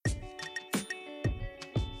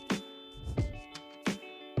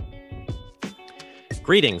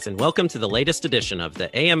Greetings and welcome to the latest edition of the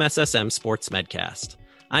AMSSM Sports Medcast.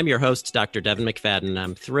 I'm your host, Dr. Devin McFadden.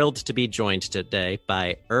 I'm thrilled to be joined today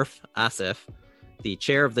by Asif, the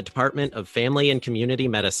chair of the Department of Family and Community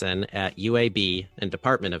Medicine at UAB and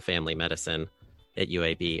Department of Family Medicine at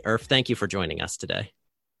UAB. Thank you for joining us today.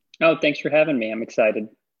 Oh, thanks for having me. I'm excited.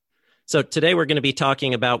 So today we're going to be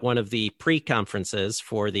talking about one of the pre-conferences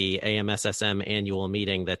for the AMSSM annual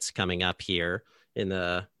meeting that's coming up here in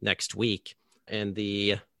the next week. And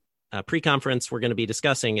the pre-conference we're going to be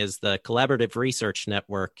discussing is the Collaborative Research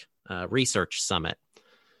Network Research Summit.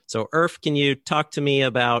 So can you talk to me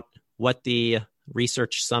about what the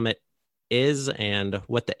Research Summit is and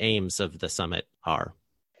what the aims of the summit are?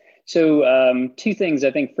 So two things.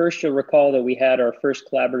 I think first you'll recall that we had our first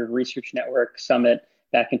Collaborative Research Network Summit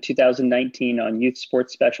back in 2019 on youth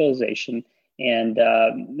sports specialization. And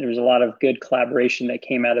there was a lot of good collaboration that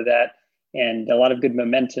came out of that and a lot of good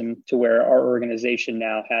momentum to where our organization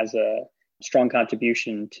now has a strong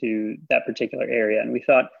contribution to that particular area. And we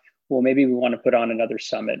thought, well, maybe we want to put on another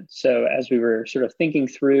summit. So as we were sort of thinking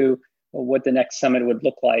through what the next summit would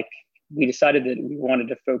look like, we decided that we wanted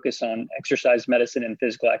to focus on exercise medicine and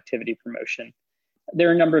physical activity promotion. There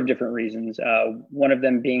are a number of different reasons. One of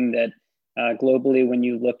them being that globally, when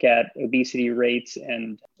you look at obesity rates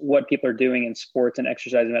and what people are doing in sports and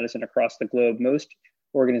exercise medicine across the globe, most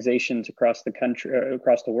organizations across the country,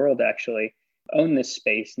 across the world actually, own this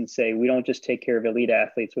space and say, we don't just take care of elite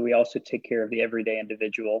athletes, but we also take care of the everyday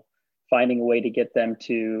individual, finding a way to get them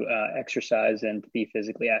to exercise and to be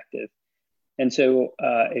physically active. And so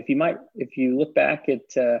if you look back at,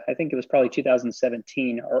 I think it was probably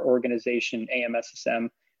 2017, our organization, AMSSM,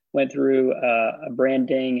 went through a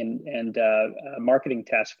branding and marketing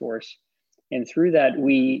task force. And through that,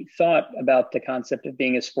 we thought about the concept of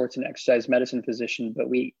being a sports and exercise medicine physician, but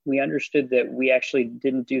we understood that we actually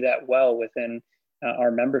didn't do that well within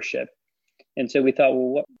our membership. And so we thought,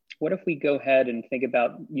 well, what if we go ahead and think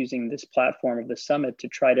about using this platform of the summit to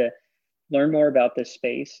try to learn more about this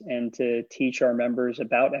space and to teach our members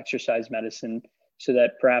about exercise medicine so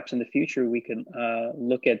that perhaps in the future we could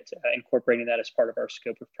look at incorporating that as part of our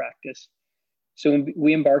scope of practice. So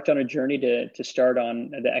we embarked on a journey to start on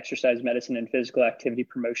the Exercise Medicine and Physical Activity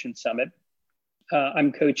Promotion Summit.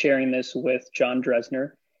 I'm co-chairing this with John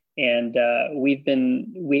Dresner, and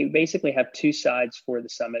we basically have two sides for the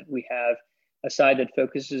summit. We have a side that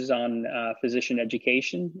focuses on physician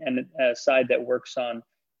education and a side that works on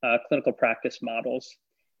clinical practice models.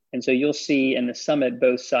 And so you'll see in the summit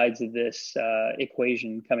both sides of this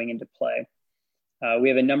equation coming into play. We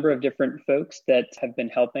have a number of different folks that have been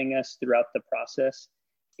helping us throughout the process.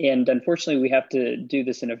 And unfortunately, we have to do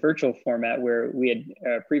this in a virtual format where we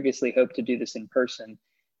had previously hoped to do this in person.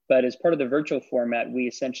 But as part of the virtual format, we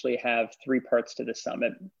essentially have three parts to the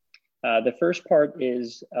summit. The first part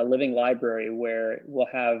is a living library where we'll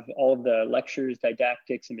have all of the lectures,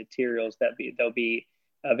 didactics, and materials they'll be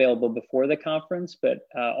available before the conference, but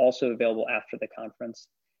also available after the conference.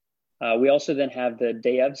 We also then have the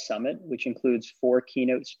Day of Summit, which includes 4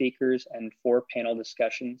 keynote speakers and 4 panel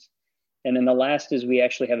discussions. And then the last is we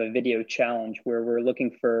actually have a video challenge where we're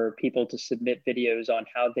looking for people to submit videos on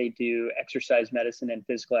how they do exercise medicine and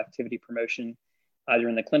physical activity promotion, either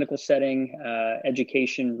in the clinical setting,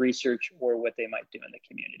 education, research, or what they might do in the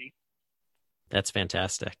community. That's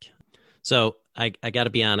fantastic. So I got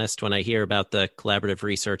to be honest, when I hear about the Collaborative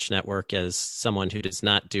Research Network, as someone who does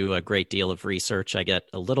not do a great deal of research, I get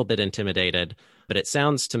a little bit intimidated. But it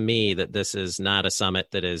sounds to me that this is not a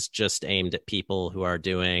summit that is just aimed at people who are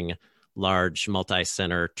doing large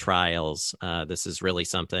multi-center trials. This is really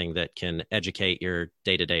something that can educate your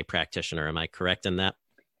day-to-day practitioner. Am I correct in that?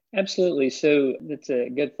 Absolutely. So that's a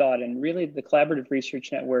good thought. And really, the Collaborative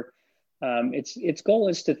Research Network, its goal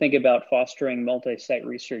is to think about fostering multi-site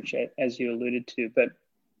research, as you alluded to, but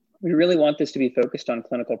we really want this to be focused on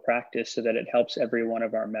clinical practice so that it helps every one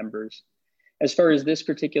of our members. As far as this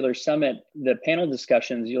particular summit, the panel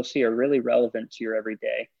discussions you'll see are really relevant to your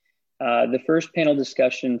everyday. The first panel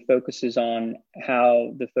discussion focuses on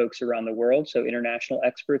how the folks around the world, so international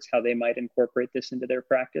experts, how they might incorporate this into their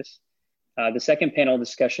practice. The second panel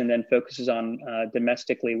discussion then focuses on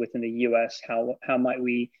domestically within the US, how might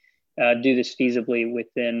we do this feasibly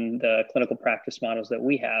within the clinical practice models that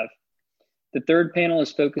we have. The third panel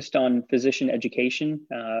is focused on physician education,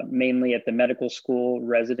 mainly at the medical school,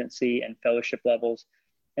 residency, and fellowship levels.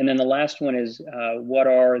 And then the last one is what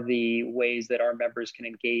are the ways that our members can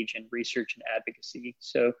engage in research and advocacy.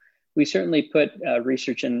 So we certainly put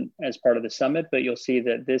research in as part of the summit, but you'll see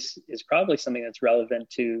that this is probably something that's relevant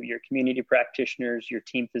to your community practitioners, your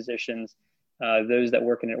team physicians, those that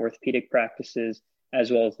work in orthopedic practices, as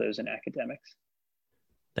well as those in academics.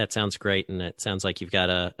 That sounds great. And it sounds like you've got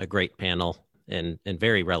a great panel and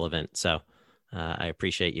very relevant. So I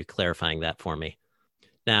appreciate you clarifying that for me.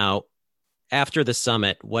 Now, after the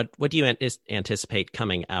summit, what do you anticipate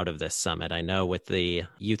coming out of this summit? I know with the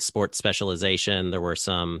youth sports specialization, there were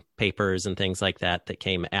some papers and things like that that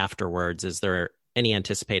came afterwards. Is there any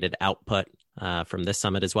anticipated output from this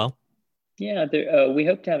summit as well? Yeah, we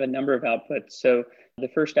hope to have a number of outputs. So the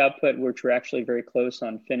first output, which we're actually very close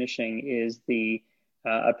on finishing, is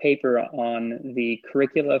a paper on the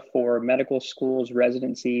curricula for medical schools,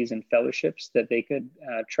 residencies, and fellowships that they could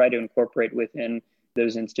try to incorporate within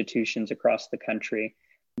those institutions across the country.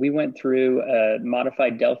 We went through a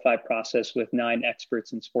modified Delphi process with 9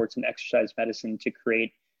 experts in sports and exercise medicine to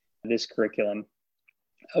create this curriculum.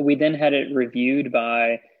 We then had it reviewed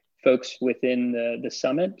by folks within the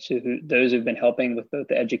summit, so those who've been helping with both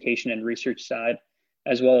the education and research side,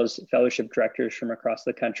 as well as fellowship directors from across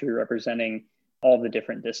the country representing all the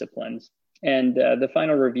different disciplines. And the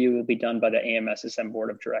final review will be done by the AMSSM board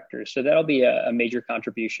of directors. So that'll be a major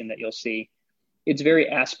contribution that you'll see. It's very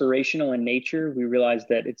aspirational in nature. We realize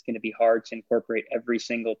that it's going to be hard to incorporate every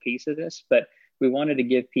single piece of this, but we wanted to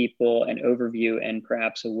give people an overview and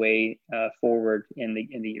perhaps a way forward in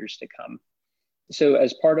the years to come. So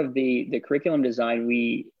as part of the curriculum design,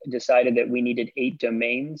 we decided that we needed 8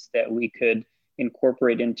 domains that we could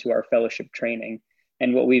incorporate into our fellowship training.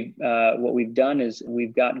 And what we've done is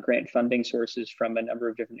we've gotten grant funding sources from a number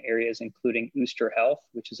of different areas, including Ooster Health,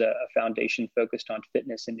 which is a foundation focused on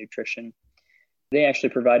fitness and nutrition. They actually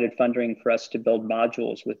provided funding for us to build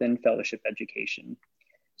modules within fellowship education.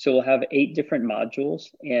 So we'll have 8 different modules,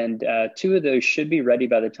 and 2 of those should be ready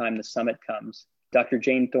by the time the summit comes. Dr.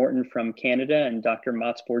 Jane Thornton from Canada and Dr.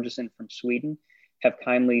 Mats Borgesen from Sweden have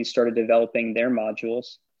kindly started developing their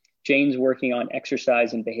modules. Jane's working on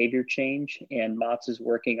exercise and behavior change, and Mats is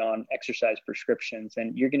working on exercise prescriptions.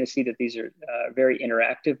 And you're going to see that these are very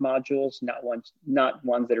interactive modules, not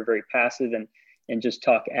ones that are very passive and just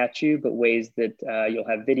talk at you, but ways that you'll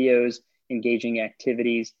have videos, engaging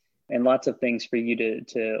activities, and lots of things for you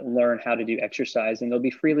to learn how to do exercise. And they'll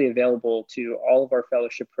be freely available to all of our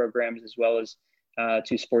fellowship programs, as well as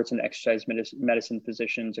to sports and exercise medicine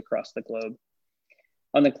physicians across the globe.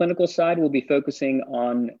 On the clinical side, we'll be focusing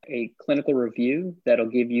on a clinical review that'll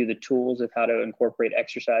give you the tools of how to incorporate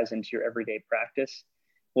exercise into your everyday practice.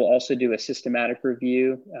 We'll also do a systematic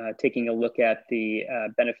review, taking a look at the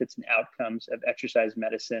benefits and outcomes of exercise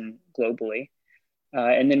medicine globally.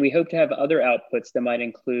 And then we hope to have other outputs that might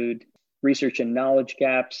include research and knowledge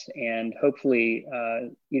gaps, and hopefully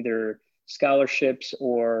either scholarships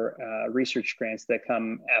or research grants that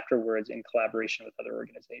come afterwards in collaboration with other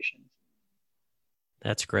organizations.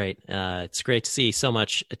 That's great. It's great to see so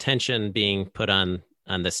much attention being put on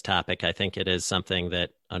this topic. I think it is something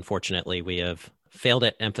that unfortunately we have failed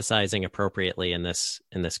at emphasizing appropriately in this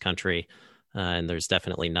country, and there's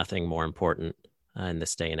definitely nothing more important in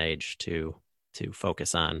this day and age to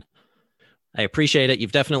focus on. I appreciate it.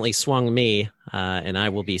 You've definitely swung me, and I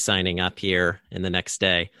will be signing up here in the next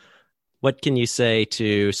day. What can you say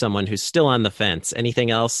to someone who's still on the fence? Anything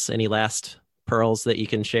else? Any last pearls that you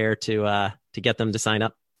can share to get them to sign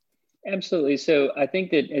up? Absolutely. So I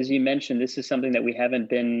think that, as you mentioned, this is something that we haven't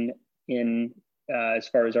been in as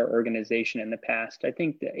far as our organization in the past. I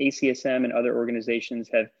think the ACSM and other organizations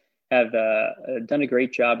have done a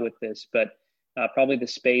great job with this, but probably the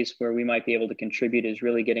space where we might be able to contribute is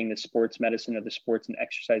really getting the sports medicine or the sports and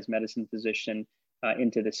exercise medicine physician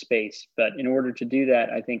into the space. But in order to do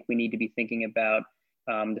that, I think we need to be thinking about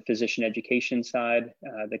the physician education side,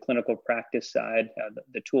 the clinical practice side,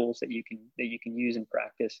 the tools that you can use in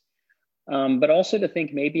practice, but also to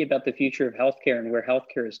think maybe about the future of healthcare and where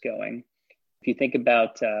healthcare is going. If you think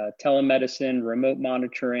about telemedicine, remote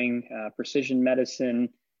monitoring, precision medicine,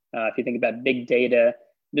 if you think about big data,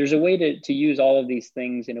 there's a way to use all of these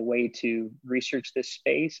things in a way to research this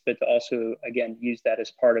space, but to also, again, use that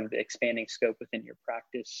as part of the expanding scope within your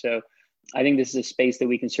practice. So I think this is a space that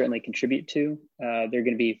we can certainly contribute to. There are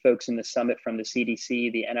going to be folks in the summit from the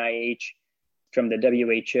CDC, the NIH, from the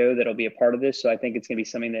WHO that'll be a part of this. So I think it's going to be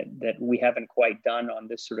something that we haven't quite done on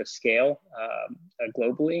this sort of scale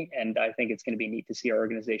globally. And I think it's going to be neat to see our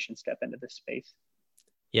organization step into this space.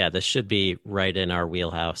 Yeah, this should be right in our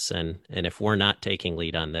wheelhouse. And if we're not taking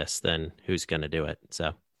lead on this, then who's going to do it?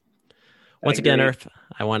 So once again, Irf,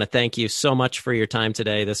 I want to thank you so much for your time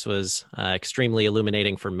today. This was extremely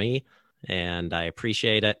illuminating for me, and I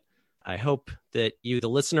appreciate it. I hope that you, the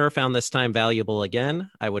listener, found this time valuable again.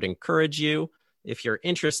 I would encourage you, if you're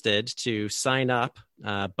interested, to sign up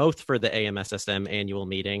both for the AMSSM annual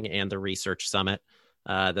meeting and the Research Summit.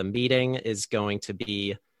 The meeting is going to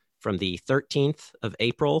be from the 13th of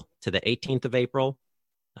April to the 18th of April.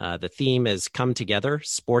 The theme is Come Together,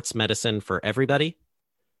 Sports Medicine for Everybody.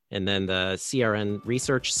 And then the CRN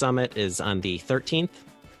Research Summit is on the 13th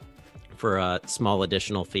for a small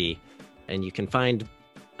additional fee. And you can find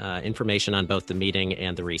information on both the meeting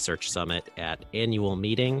and the research summit at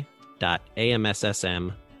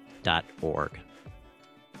annualmeeting.amsssm.org.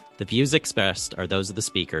 The views expressed are those of the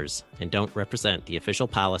speakers and don't represent the official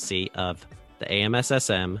policy of the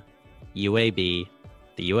AMSSM, UAB,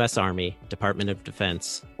 the U.S. Army, Department of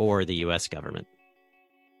Defense, or the U.S. government.